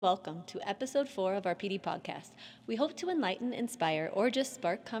Welcome to episode 4 of our PD podcast. We hope to enlighten, inspire, or just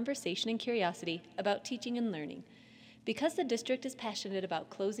spark conversation and curiosity about teaching and learning. Because the district is passionate about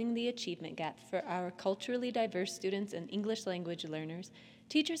closing the achievement gap for our culturally diverse students and English language learners,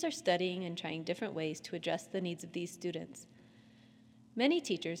 teachers are studying and trying different ways to address the needs of these students. Many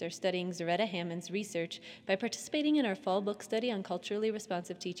teachers are studying Zaretta Hammond's research by participating in our fall book study on culturally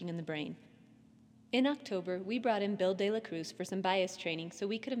responsive teaching in the brain. In October, we brought in Bill De La Cruz for some bias training so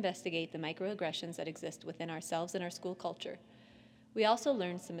we could investigate the microaggressions that exist within ourselves and our school culture. We also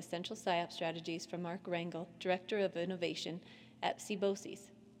learned some essential PSYOP strategies from Mark Rangel, Director of Innovation at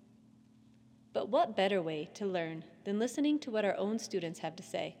CBOSIS. But what better way to learn than listening to what our own students have to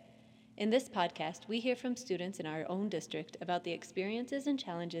say? In this podcast, we hear from students in our own district about the experiences and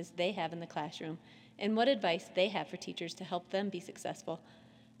challenges they have in the classroom and what advice they have for teachers to help them be successful.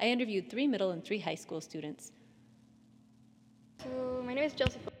 I interviewed 3 middle and 3 high school students. So, my name is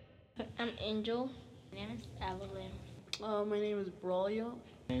Joseph. I'm Angel. My name is Evelyn. My name is Braulio.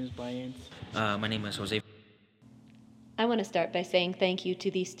 My name is Bryant. My name is Jose. I want to start by saying thank you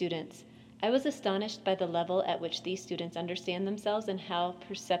to these students. I was astonished by the level at which these students understand themselves and how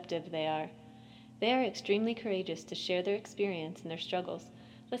perceptive they are. They are extremely courageous to share their experience and their struggles.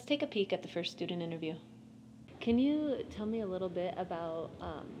 Let's take a peek at the first student interview. Can you tell me a little bit about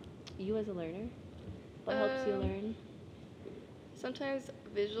you as a learner? What helps you learn? Sometimes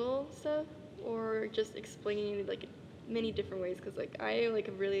visual stuff, or just explaining like many different ways. Cause like I am like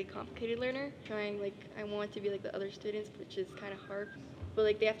a really complicated learner. I want to be like the other students, which is kind of hard. But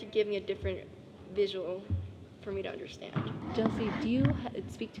like they have to give me a different visual for me to understand. Chelsea, do you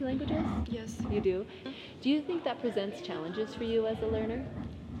speak 2 languages? Yes. You do? Do you think that presents challenges for you as a learner?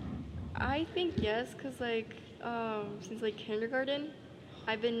 I think yes, cause like since like kindergarten,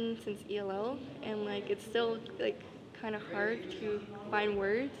 I've been since ELL, and like it's still like kind of hard to find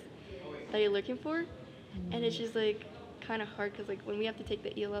words that you're looking for, and it's just like kind of hard because like when we have to take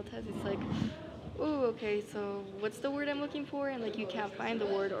the ELL test, it's like, oh, okay, so what's the word I'm looking for, and like you can't find the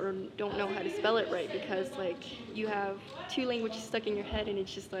word or don't know how to spell it right because like you have 2 languages stuck in your head, and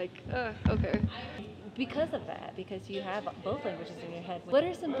it's just like, okay. Because of that, because you have both languages in your head, what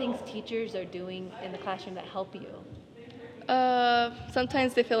are some things teachers are doing in the classroom that help you?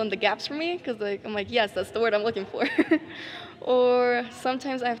 Sometimes they fill in the gaps for me because like I'm like, yes, that's the word I'm looking for. Or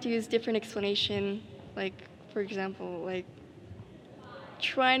sometimes I have to use different explanation, like for example, like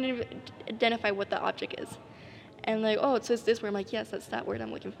trying to identify what the object is, and like, oh, it says this word. I'm like, yes, that's that word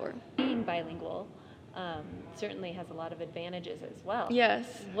I'm looking for. Being bilingual certainly has a lot of advantages as well. Yes.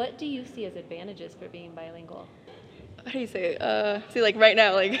 What do you see as advantages for being bilingual? How do you say it? See, like right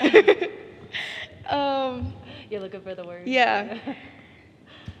now, like You're looking for the word. yeah.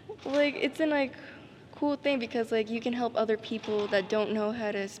 Like it's an like cool thing because like you can help other people that don't know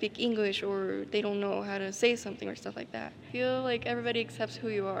how to speak English or they don't know how to say something or stuff like that. I feel like everybody accepts who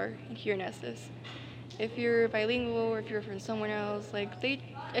you are here in Estes. If you're bilingual or if you're from somewhere else, like they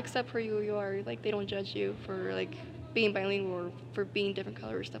accept for who you are. Like they don't judge you for like being bilingual or for being different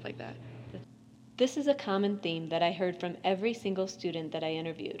color or stuff like that. This is a common theme that I heard from every single student that I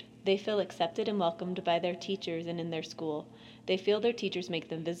interviewed. They feel accepted and welcomed by their teachers and in their school. They feel their teachers make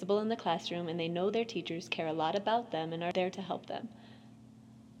them visible in the classroom, and they know their teachers care a lot about them and are there to help them.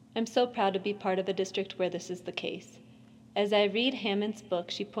 I'm so proud to be part of a district where this is the case. As I read Hammond's book,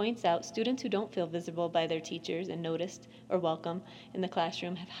 she points out students who don't feel visible by their teachers and noticed or welcome in the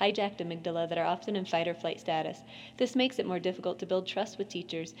classroom have hijacked amygdala that are often in fight or flight status. This makes it more difficult to build trust with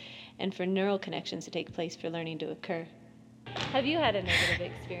teachers and for neural connections to take place for learning to occur. Have you had a negative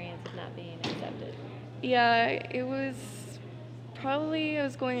experience of not being accepted? Yeah, it was probably I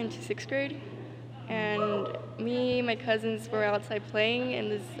was going into 6th grade, and me and my cousins were outside playing,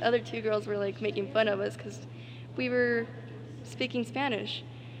 and these other 2 girls were like making fun of us because we were speaking Spanish.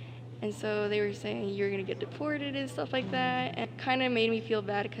 And so they were saying you're gonna get deported and stuff like that, and it kind of made me feel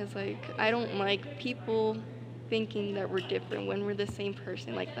bad because like I don't like people thinking that we're different when we're the same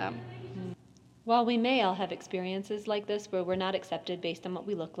person like them. While we may all have experiences like this where we're not accepted based on what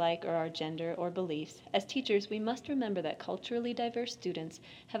we look like or our gender or beliefs, as teachers we must remember that culturally diverse students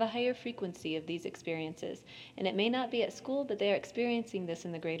have a higher frequency of these experiences, and it may not be at school, but they are experiencing this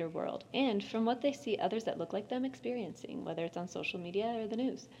in the greater world, and from what they see others that look like them experiencing, whether it's on social media or the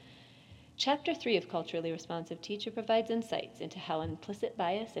news. Chapter 3 of Culturally Responsive Teacher provides insights into how implicit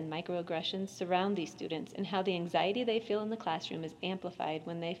bias and microaggressions surround these students and how the anxiety they feel in the classroom is amplified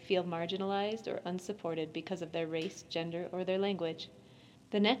when they feel marginalized or unsupported because of their race, gender, or their language.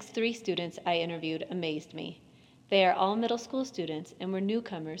 The next 3 students I interviewed amazed me. They are all middle school students and were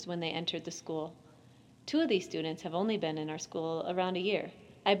newcomers when they entered the school. 2 of these students have only been in our school around a year.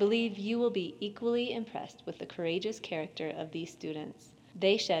 I believe you will be equally impressed with the courageous character of these students.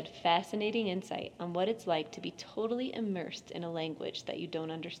 They shed fascinating insight on what it's like to be totally immersed in a language that you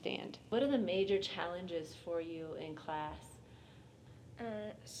don't understand. What are the major challenges for you in class?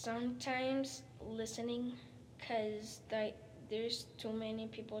 Sometimes listening, because there's too many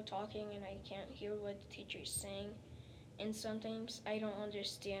people talking and I can't hear what the teacher is saying. And sometimes I don't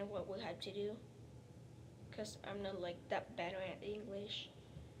understand what we have to do, because I'm not like that better at English.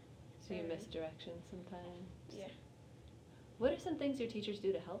 So you miss directions sometimes? Yeah. What are some things your teachers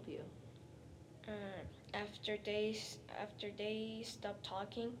do to help you? After they stop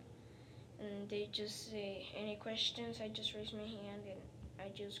talking and they just say any questions, I just raise my hand and I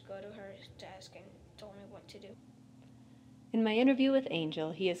just go to her desk and tell me what to do. In my interview with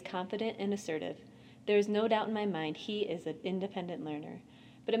Angel, he is confident and assertive. There is no doubt in my mind he is an independent learner.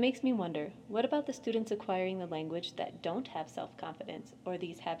 But it makes me wonder, what about the students acquiring the language that don't have self-confidence or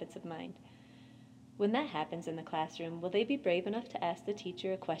these habits of mind? When that happens in the classroom, will they be brave enough to ask the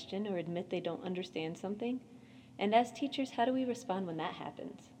teacher a question or admit they don't understand something? And as teachers, how do we respond when that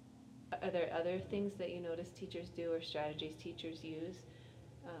happens? Are there other things that you notice teachers do or strategies teachers use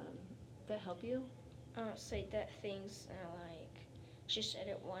that help you? Say that things like she said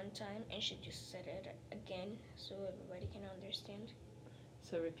it one time and she just said it again so everybody can understand.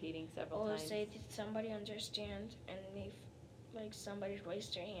 So repeating several Or times. say, did somebody understand? And if like somebody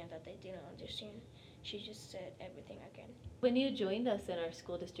raised their hand that they didn't understand, she just said everything again. When you joined us in our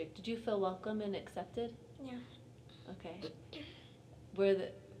school district, did you feel welcome and accepted? Yeah. Okay.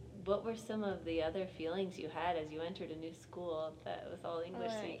 What were some of the other feelings you had as you entered a new school that was all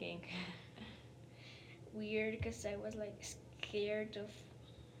English speaking? Weird, because I was like scared of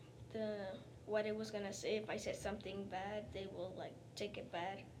the what it was gonna say. If I said something bad, they will like take it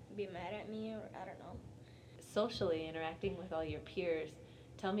bad, be mad at me, or I don't know. Socially interacting with all your peers,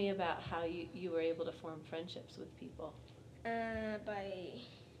 tell me about how you were able to form friendships with people. By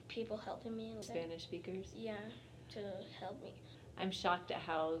people helping me. Spanish speakers? Yeah, to help me. I'm shocked at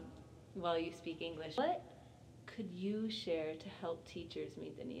how well you speak English. What could you share to help teachers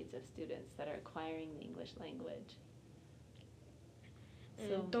meet the needs of students that are acquiring the English language?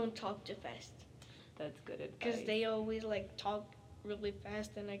 So don't talk too fast. That's good advice. Because they always like talk really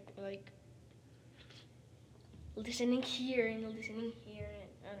fast and like listening here and listening here, and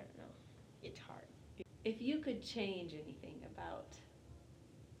I don't know. It's hard. If you could change anything about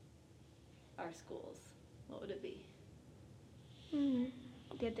our schools, what would it be?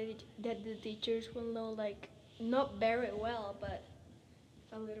 That the teachers will know, like, not very well, but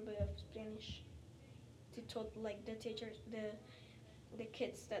a little bit of Spanish to talk, like the teachers, the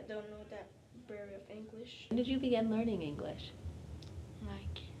kids that don't know that very of English. When did you begin learning English?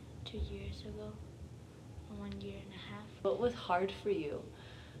 Like 2 years ago, 1 year and a half. What was hard for you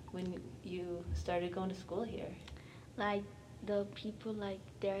when you started going to school here? Like the people, like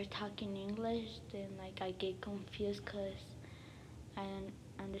they're talking English, then like I get confused because I don't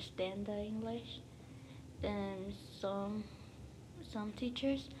understand the English. Then some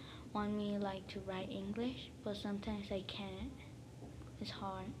teachers want me like to write English, but sometimes I can't. It's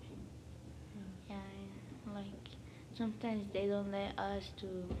hard. Yeah, like sometimes they don't let us to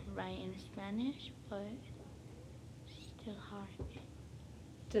write in Spanish, but it's still hard.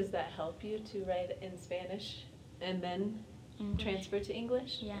 Does that help you to write in Spanish and then English. transfer to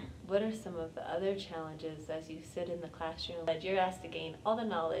English? Yeah. What are some of the other challenges as you sit in the classroom? You're asked to gain all the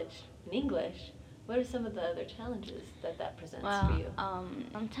knowledge in English. What are some of the other challenges that presents for you?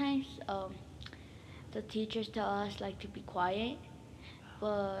 Sometimes the teachers tell us like to be quiet,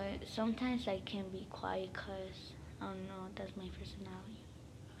 but sometimes I can be quiet because I don't know, that's my personality.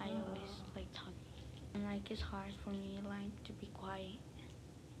 I always like talking, and like it's hard for me like to be quiet.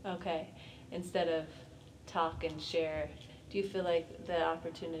 Okay. Instead of talk and share, do you feel like the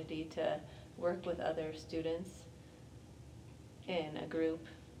opportunity to work with other students in a group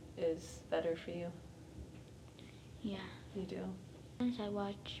is better for you? Yeah. You do? Sometimes I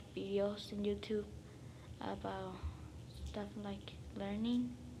watch videos on YouTube about stuff like learning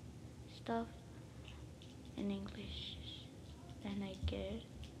stuff in English. Then I get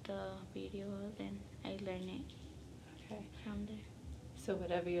the video, then I learn it Okay. from there. So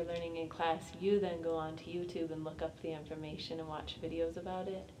whatever you're learning in class, you then go on to YouTube and look up the information and watch videos about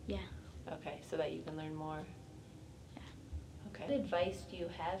it? Yeah. Okay, so that you can learn more? Yeah. Okay. What advice do you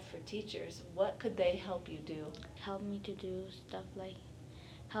have for teachers? What could they help you do? Help me to do stuff like,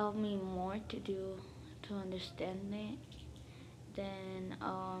 help me more to do, to understand it. Then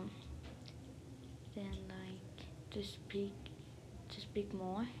like to speak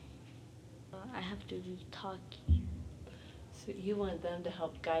more. I have to be talking. So you want them to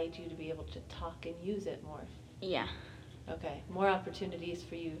help guide you to be able to talk and use it more. Yeah. Okay, more opportunities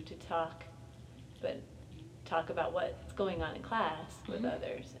for you to talk, but talk about what's going on in class with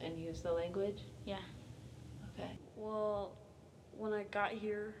others and use the language? Yeah. Okay. Well, when I got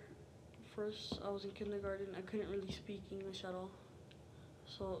here, first I was in kindergarten, I couldn't really speak English at all.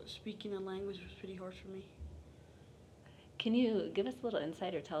 So speaking a language was pretty hard for me. Can you give us a little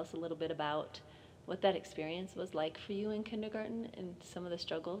insight or tell us a little bit about what that experience was like for you in kindergarten and some of the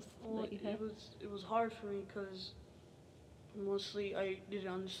struggles Well, that you had? it was hard for me because mostly I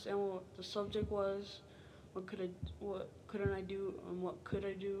didn't understand what the subject was, what couldn't I do, and what could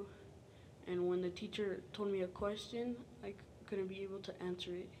I do. And when the teacher told me a question, I couldn't be able to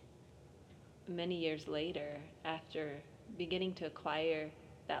answer it. Many years later, after beginning to acquire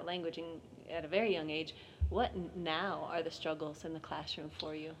that language at a very young age, what now are the struggles in the classroom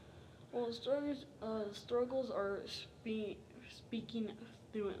for you? Well, struggles are speaking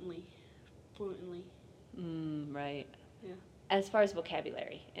fluently. Right. Yeah. As far as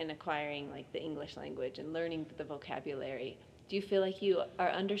vocabulary and acquiring like the English language and learning the vocabulary, do you feel like you are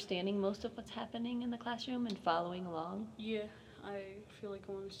understanding most of what's happening in the classroom and following along? Yeah, I feel like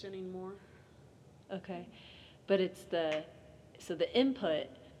I'm understanding more. Okay. But so the input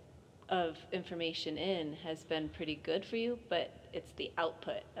of information in has been pretty good for you, but it's the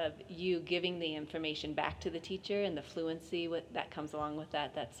output of you giving the information back to the teacher and the fluency that comes along with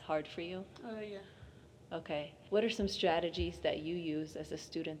that's hard for you? Yeah. Okay. What are some strategies that you use as a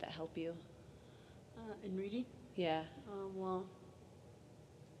student that help you? In reading? Yeah. Well,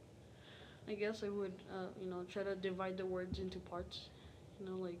 I guess I would, try to divide the words into parts.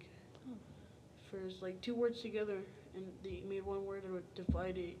 Like first, like two words together, and they made one word, I would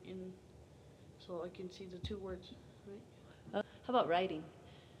divide it in, so I can see the two words, right? How about writing?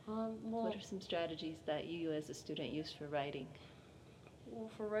 Well, What are some strategies that you as a student use for writing? well,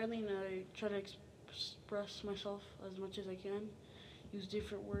 for writing, I try to express myself as much as I can. Use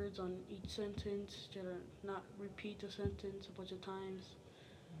different words on each sentence, try to not repeat the sentence a bunch of times.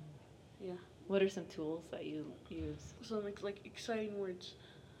 Yeah. What are some tools that you use? Some like exciting words,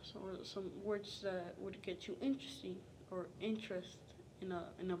 some words that would get you interesting or interest in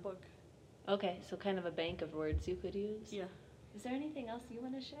a book. Okay, so kind of a bank of words you could use? Yeah. Is there anything else you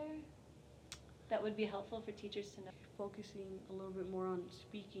want to share that would be helpful for teachers to know? Focusing a little bit more on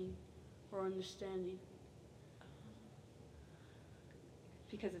speaking or understanding.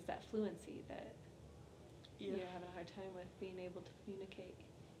 Because it's that fluency that Yeah. you're having a hard time with being able to communicate.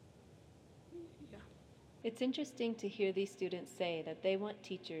 Yeah. It's interesting to hear these students say that they want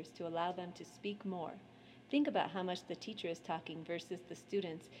teachers to allow them to speak more. Think about how much the teacher is talking versus the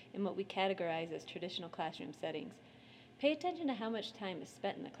students in what we categorize as traditional classroom settings. Pay attention to how much time is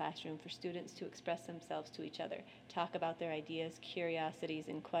spent in the classroom for students to express themselves to each other, talk about their ideas, curiosities,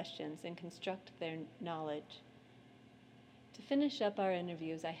 and questions, and construct their knowledge. To finish up our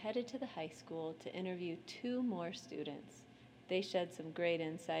interviews, I headed to the high school to interview 2 more students. They shed some great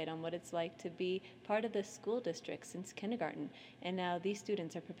insight on what it's like to be part of the school district since kindergarten, and now these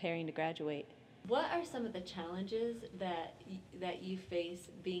students are preparing to graduate. What are some of the challenges that you face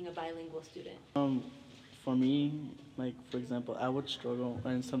being a bilingual student? For me, like for example, I would struggle,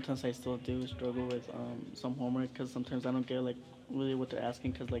 and sometimes I still do struggle with some homework because sometimes I don't get like really what they're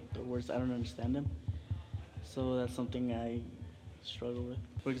asking because like the words I don't understand them. So that's something I struggle with.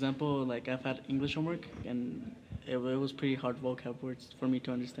 For example, like I've had English homework and it was pretty hard vocab words for me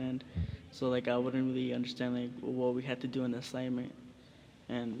to understand. So like I wouldn't really understand like what we had to do in the assignment,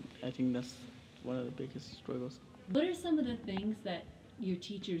 and I think that's one of the biggest struggles. What are some of the things that your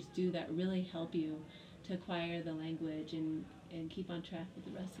teachers do that really help you to acquire the language and keep on track with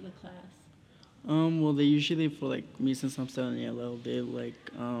the rest of the class? Well, they usually, for like me, since I'm still in yellow, they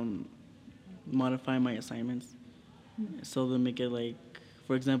like modify my assignments. So they'll make it like,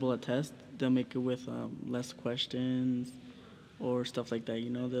 for example, a test. They'll make it with less questions or stuff like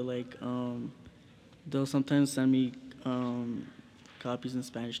that. They're like they'll sometimes send me copies in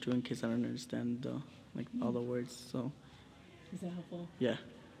Spanish too in case I don't understand all the words. So Is that helpful? yeah.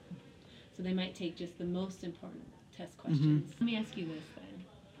 So they might take just the most important test questions. Let me ask you this then.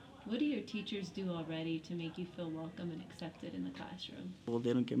 What do your teachers do already to make you feel welcome and accepted in the classroom? Well,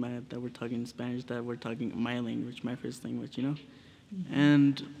 they don't get mad that we're talking Spanish, that we're talking my language, my first language,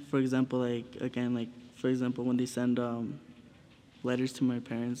 And for example, when they send letters to my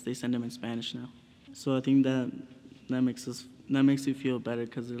parents, they send them in Spanish now. So I think that makes you feel better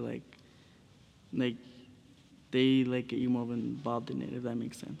because they're like they get you more involved in it, if that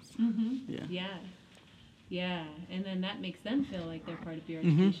makes sense. Yeah, and then that makes them feel like they're part of your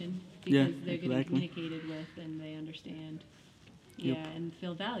education because they're getting exactly. communicated with and they understand. Yeah, Yep. and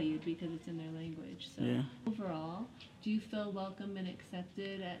feel valued because it's in their language. So Yeah. overall, do you feel welcome and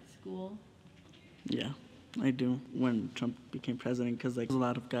accepted at school? Yeah, I do. When Trump became president, because like a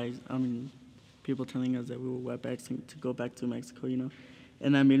lot of guys, people telling us that we were wetbacks to go back to Mexico,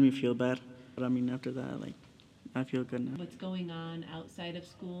 and that made me feel bad. But after that, like, I feel good now. What's going on outside of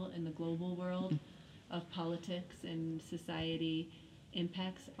school in the global world of politics and society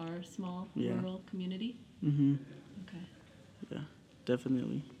impacts our small Yeah. rural community? Mhm. Okay. Yeah,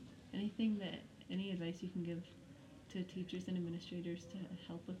 definitely. Any advice you can give to teachers and administrators to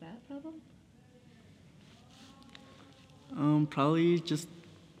help with that problem? Probably just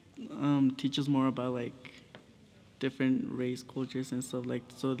teach us more about like different race, cultures, and stuff like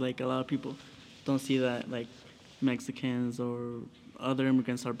so. Like a lot of people don't see that like Mexicans or other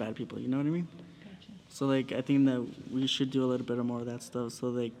immigrants are bad people. You know what I mean? Gotcha. So like I think that we should do a little bit more of that stuff so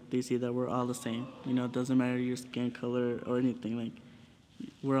like they see that we're all the same. It doesn't matter your skin color or anything. Like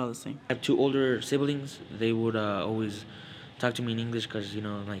we're all the same. I have two older siblings. They would always talk to me in English because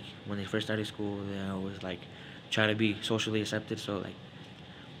like when they first started school, they always like try to be socially accepted. So like,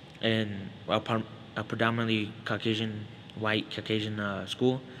 and a predominantly white Caucasian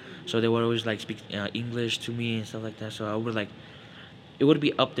school, so they would always like speak English to me and stuff like that. So I would like, it would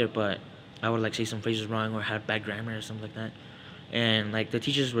be up there, but I would like say some phrases wrong or have bad grammar or something like that, and like the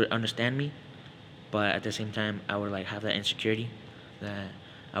teachers would understand me, but at the same time I would like have that insecurity that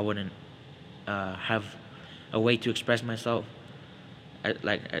I wouldn't have a way to express myself.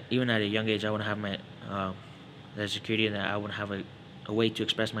 Even at a young age, I wouldn't have my the security that I wouldn't have a way to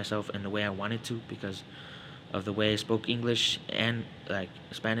express myself in the way I wanted to because of the way I spoke English and like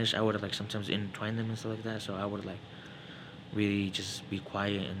Spanish. I would like sometimes intertwine them and stuff like that. So I would like really just be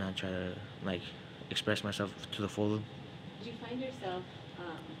quiet and not try to like express myself to the full. Did you find yourself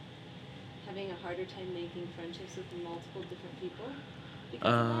having a harder time making friendships with multiple different people because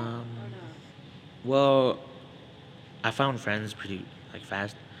of that, or not? Well, I found friends pretty like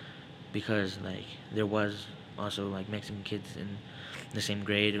fast because like there was also like Mexican kids in the same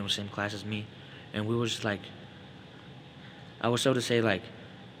grade and the same class as me, and we were just like, I was so to say like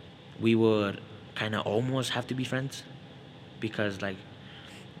we would kind of almost have to be friends because like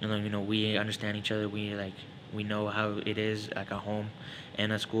we understand each other, we know how it is like at home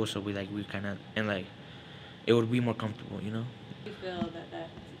and at school, so we kind of and like it would be more comfortable. Do you feel that that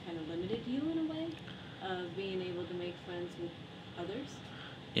kind of limited you in a way of being able to make friends with others?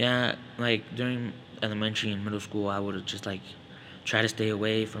 Yeah, like during elementary and middle school, I would just like try to stay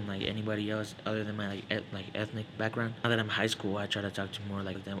away from like anybody else other than my like ethnic background. Now that I'm high school, I try to talk to more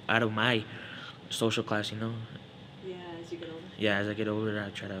like them out of my social class. Yeah, as you get older. Yeah, as I get older, I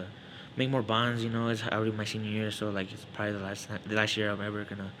try to make more bonds. It's already my senior year, so like it's probably the last year I'm ever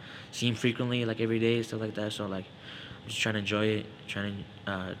gonna see him frequently, like every day, stuff like that. So like, I'm just trying to enjoy it, trying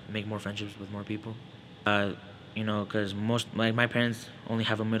to make more friendships with more people. Because most my parents only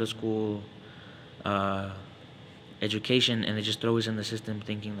have a middle school education, and they just throw us in the system,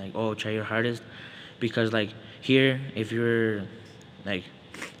 thinking like, oh, try your hardest, because like here, if you're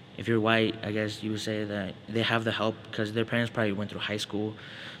white, I guess you would say that they have the help because their parents probably went through high school.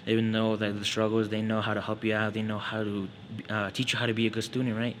 They even know that the struggles. They know how to help you out. They know how to teach you how to be a good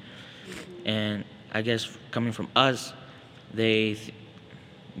student, right? And I guess coming from us,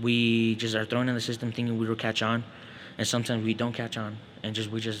 we just are thrown in the system thinking we will catch on, and sometimes we don't catch on, and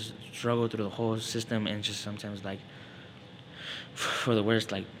we just struggle through the whole system, and just sometimes like for the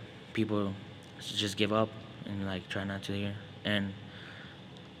worst, like people just give up and like try not to hear. And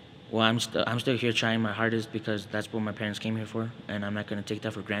well, I'm still here trying my hardest because that's what my parents came here for, and I'm not gonna take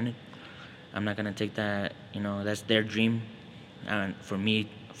that for granted. I'm not gonna take that, that's their dream, and for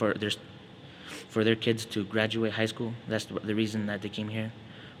their kids to graduate high school. That's the reason that they came here,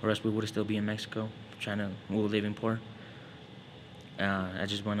 or else we would still be in Mexico we were living poor. I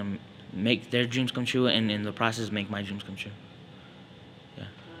just want to make their dreams come true, and in the process make my dreams come true. Yeah.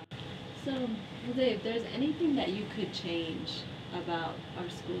 So, Jose, if there's anything that you could change about our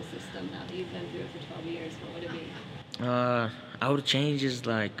school system now that you've been through it for 12 years, what would it be? I would change is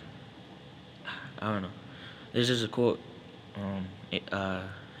like, I don't know. There's just a quote.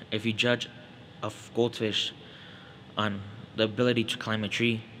 If you judge a goldfish on the ability to climb a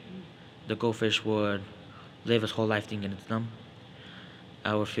tree, the goldfish would live his whole life thinking it's dumb.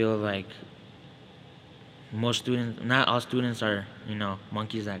 I would feel like most students, not all students are,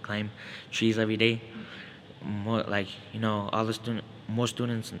 monkeys that climb trees every day. More like, most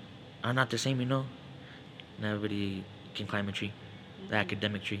students are not the same, Not everybody can climb a tree, the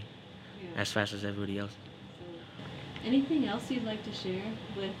academic tree, as fast as everybody else. So, anything else you'd like to share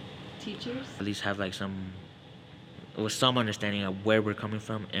with teachers? At least have like some with some understanding of where we're coming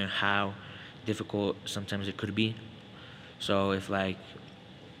from and how difficult sometimes it could be. So if like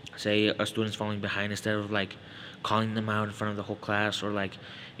say a student's falling behind, instead of like calling them out in front of the whole class, or like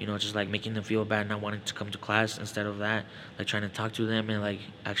just like making them feel bad not wanting to come to class, instead of that, like trying to talk to them and like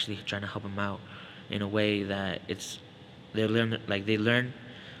actually trying to help them out in a way that they learn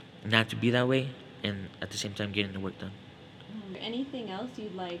not to be that way, and at the same time getting the work done. Anything else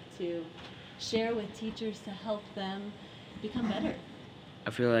you'd like to share with teachers to help them become better?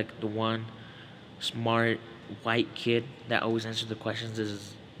 I feel like the one smart white kid that always answers the questions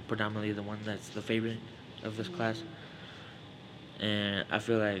is predominantly the one that's the favorite of this class. And I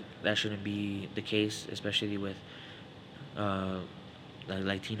feel like that shouldn't be the case, especially with uh, like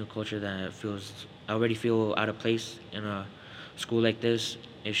Latino culture that feels I already feel out of place in a school like this.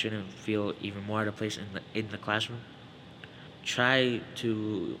 It shouldn't feel even more out of place in the classroom. Try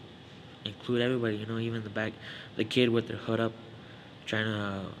to include everybody. Even the kid with their hood up, trying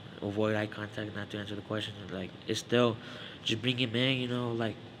to avoid eye contact, not to answer the questions. Like it's still, just bring him in.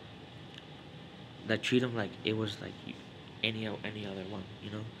 Like that, treat him like it was like any other one.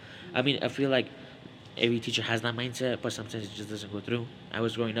 I mean, I feel like every teacher has that mindset, but sometimes it just doesn't go through. I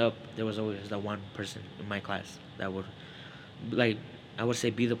was growing up, there was always that one person in my class that would, like, I would say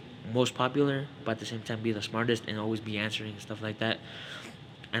be the most popular, but at the same time be the smartest and always be answering stuff like that.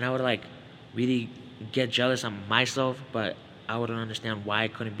 And I would like really get jealous on myself, but I wouldn't understand why I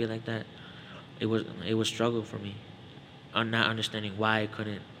couldn't be like that. It was struggle for me on not understanding why I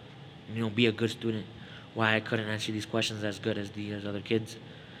couldn't, be a good student, why I couldn't answer these questions as good as these other kids.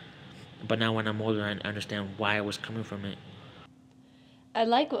 But now when I'm older, I understand why I was coming from it. I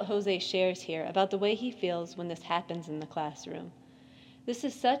like what Jose shares here about the way he feels when this happens in the classroom. This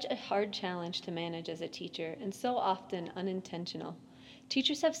is such a hard challenge to manage as a teacher, and so often unintentional.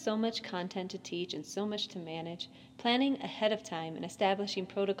 Teachers have so much content to teach and so much to manage. Planning ahead of time and establishing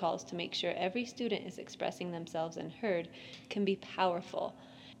protocols to make sure every student is expressing themselves and heard can be powerful.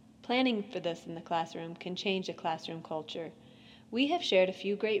 Planning for this in the classroom can change a classroom culture. We have shared a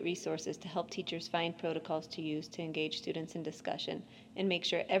few great resources to help teachers find protocols to use to engage students in discussion and make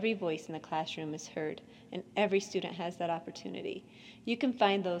sure every voice in the classroom is heard and every student has that opportunity. You can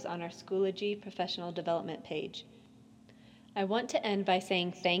find those on our Schoology professional development page. I want to end by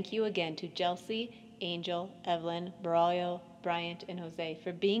saying thank you again to Chelsea, Angel, Evelyn, Braulio, Bryant, and Jose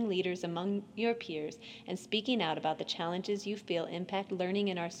for being leaders among your peers and speaking out about the challenges you feel impact learning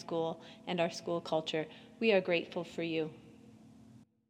in our school and our school culture. We are grateful for you.